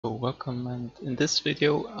Welcome, and in this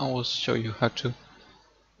video I will show you how to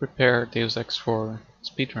prepare Deus Ex for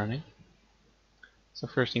speedrunning. So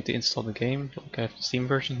first you need to install the game. Like I have the Steam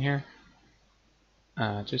version here.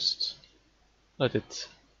 Just let it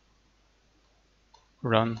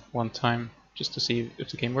run one time just to see if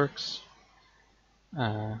the game works.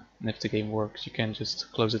 And if the game works you can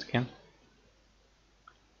just close it again.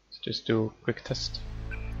 So just do a quick test.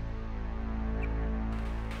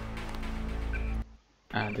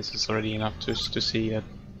 And this is already enough just to see that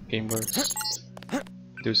the game works.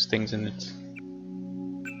 There's things in it.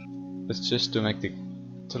 It's just to let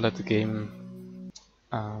the game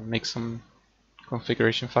make some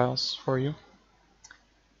configuration files for you.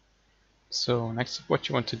 So next what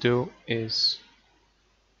you want to do is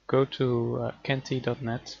go to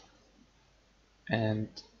kenti.net and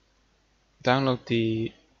download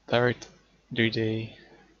the DirectX10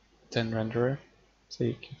 renderer, so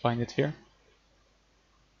you can find it here.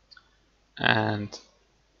 And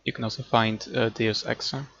you can also find Deus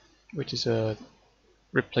Ex, which is a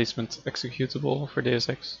replacement executable for Deus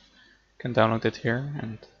Ex. You can download it here,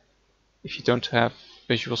 and if you don't have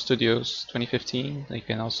Visual Studio's 2015, you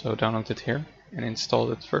can also download it here and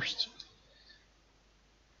install it first.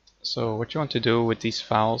 So what you want to do with these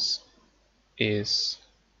files is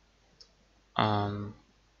go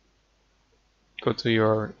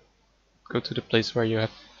to the place where you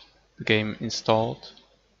have the game installed,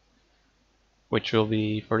 which will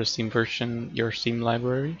be for the Steam version your Steam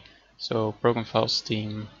library. So program files,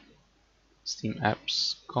 Steam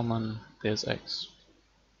apps, common, Deus Ex.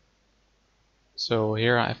 So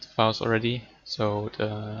here I have the files already. So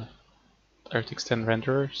the DirectX10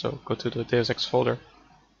 renderer. So go to the Deus Ex folder,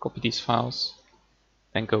 copy these files,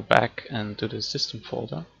 then go back and to the system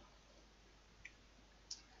folder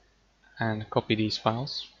and copy these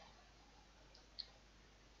files.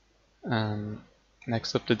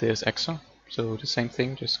 Next up the Deus Ex. So the same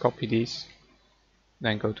thing, just copy these,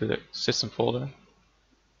 then go to the system folder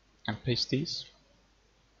and paste these.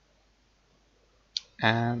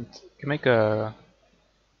 And you can make a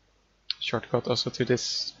shortcut also to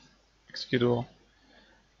this executable.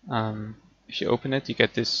 If you open it, you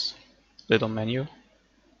get this little menu.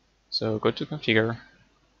 So go to configure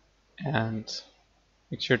and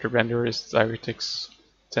make sure the renderer is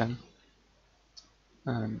DirectX10.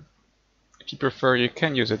 If you prefer, you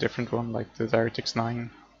can use a different one like the DirectX9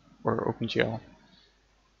 or OpenGL,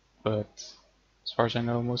 but as far as I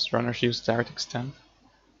know, most runners use DirectX10.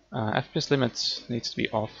 FPS limit needs to be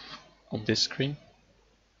off on this screen,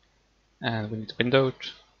 and we need windowed,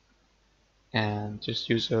 and just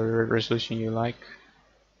use a resolution you like.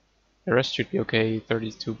 The rest should be okay.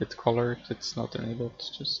 32-bit color if it's not enabled,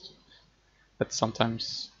 but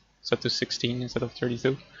sometimes set to 16 instead of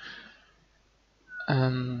 32.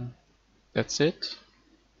 That's it.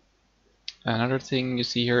 Another thing you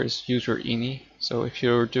see here is user ini. So if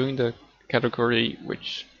you're doing the category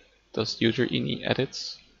which does user ini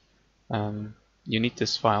edits, you need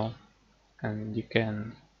this file, and you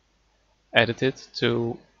can edit it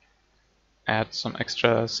to add some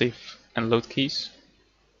extra save and load keys,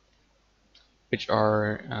 which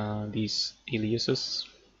are these aliases.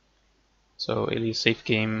 So alias save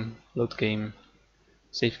game, load game,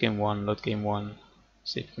 save game 1, load game 1,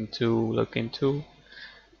 save game 2, load game 2.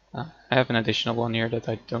 I have an additional one here that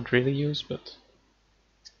I don't really use, but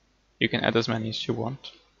you can add as many as you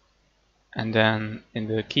want. And then in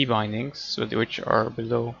the key bindings, so which are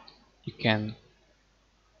below, you can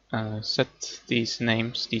set these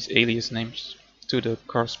names, these alias names, to the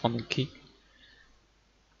corresponding key.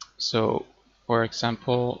 So for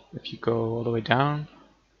example, if you go all the way down,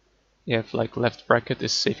 you have like left bracket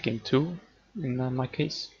is save game 2 in my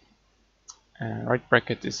case, and right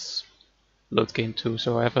bracket is load game 2.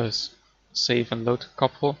 So I have a save and load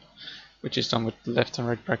couple, which is done with left and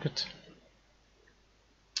right bracket.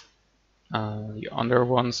 The other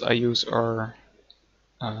ones I use are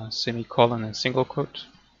semicolon and single quote,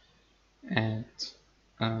 and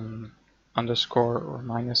underscore or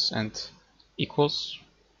minus and equals.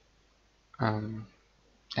 And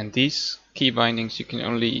these key bindings you can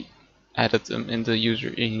only edit them in the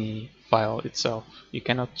user ini file itself. You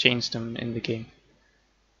cannot change them in the game.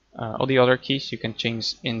 All the other keys you can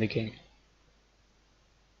change in the game.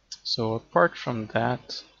 So apart from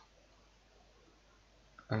that,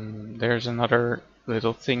 there's another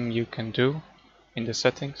little thing you can do in the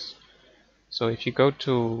settings. So if you go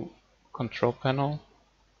to control panel,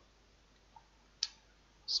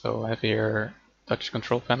 so I have here touch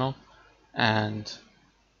control panel, and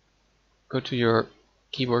go to your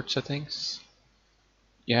keyboard settings.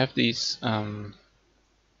 You have these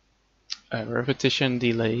repetition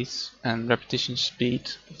delays and repetition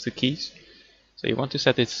speed of the keys. So you want to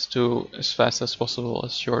set it to as fast as possible,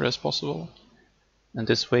 as short as possible, and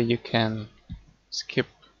this way you can skip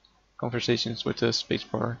conversations with the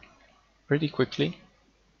spacebar pretty quickly.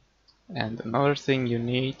 And another thing you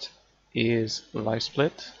need is live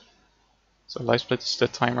split. So live split is the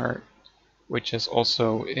timer which has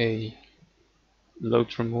also a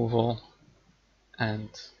load removal and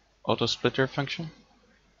auto splitter function.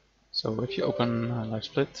 So if you open live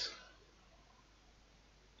split,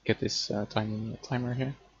 get this tiny timer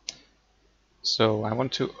here. So I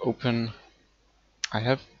want to open, I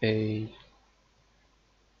have a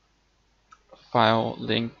file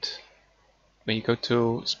linked when you go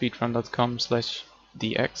to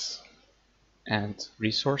speedrun.com/dx and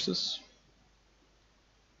resources.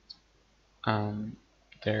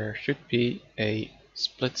 There should be a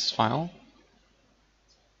splits file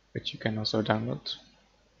which you can also download.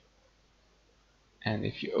 And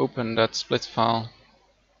if you open that split file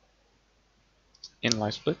in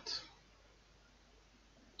live split,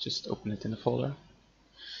 just open it in the folder.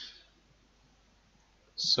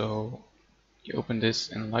 So you open this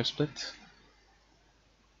in live split,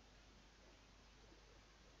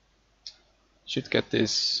 should get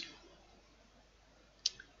this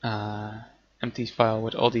empty file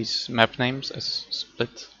with all these map names as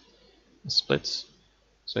splits.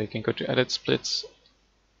 So you can go to edit splits,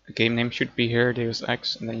 the game name should be here, Deus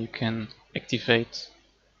Ex, and then you can activate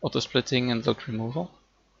auto splitting and load removal.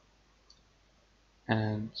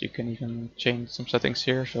 And you can even change some settings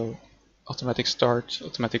here, so automatic start,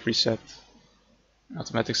 automatic reset,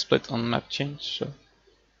 automatic split on map change. So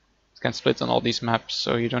it can split on all these maps,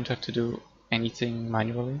 so you don't have to do anything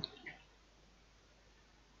manually.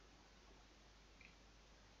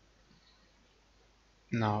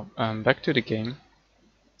 Now back to the game.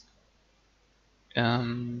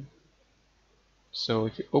 So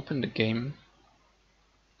if you open the game,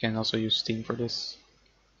 you can also use Steam for this.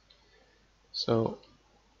 So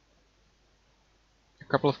a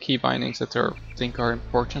couple of key bindings that I think are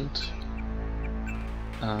important.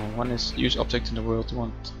 One is use object in the world. You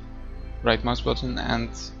want right mouse button and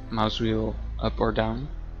mouse wheel up or down.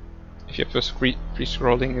 If you have a free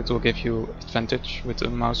scrolling, it will give you advantage with the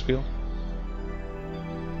mouse wheel.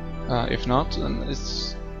 If not, then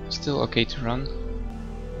it's still okay to run.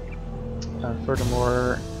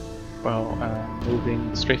 Furthermore, well,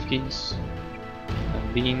 moving strafe keys,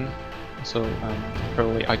 lean, also throw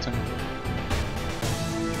away item.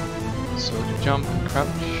 So to jump,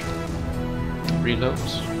 crouch, reload,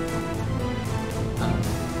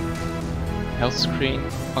 health screen,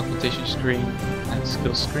 augmentation screen, and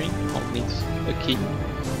skill screen all need a key.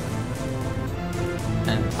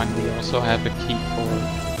 And finally, you also have a key for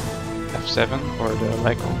F7 for the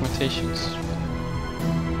leg augmentations,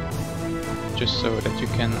 just so that you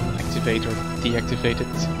can activate or deactivate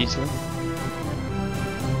it easily.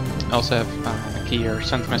 I also have a key here,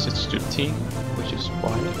 send message to the team, which is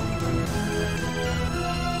Y.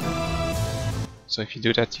 So if you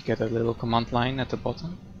do that, you get a little command line at the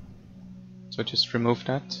bottom. So just remove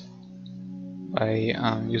that by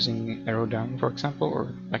using arrow down, for example,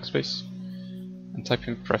 or backspace, and type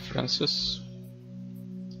in preferences.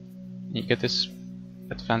 You get this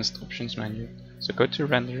advanced options menu. So go to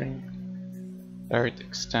rendering,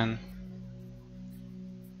 DirectX10,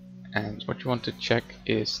 and what you want to check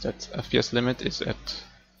is that FPS limit is at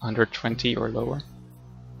 120 or lower.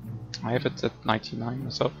 I have it at 99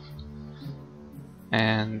 myself,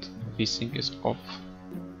 and VSync is off.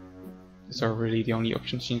 These are really the only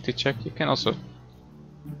options you need to check. You can also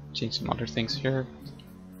change some other things here,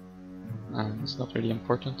 it's not really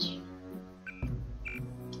important.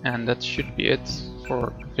 And that should be it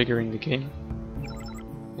for configuring the game.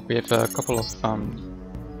 We have a couple of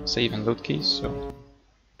save and load keys. So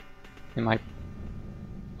in my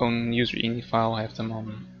own user ini file, I have them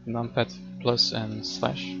on numpad plus and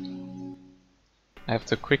slash. I have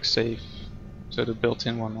the quick save, so the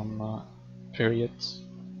built-in one on period,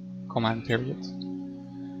 command period.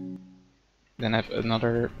 Then I have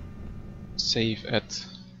another save at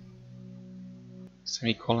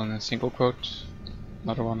semicolon and single quote,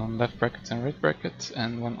 another one on left bracket and right bracket,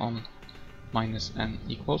 and one on minus and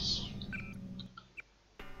equals.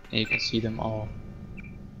 And you can see them all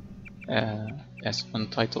as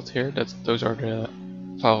untitled here. Those are the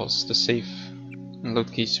files, the save and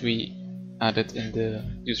load keys we added in the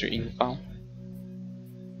user ini file.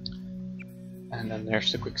 And then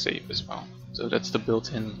there's the quick save as well. So that's the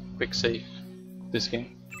built-in quick save of this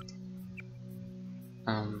game.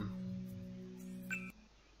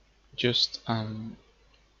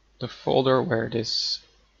 The folder where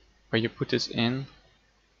you put this in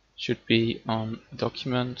should be on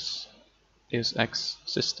Documents, Deus Ex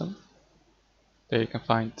system. There you can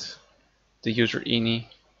find the user ini,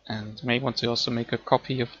 and you may want to also make a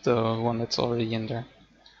copy of the one that's already in there,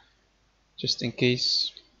 just in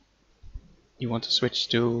case you want to switch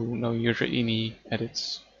to no user ini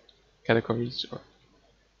edits categories, or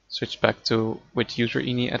switch back to with user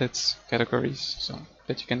ini edits categories, so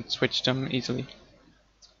that you can switch them easily.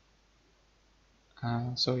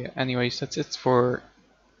 So yeah, anyways, that's it for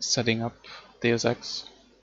setting up Deus Ex.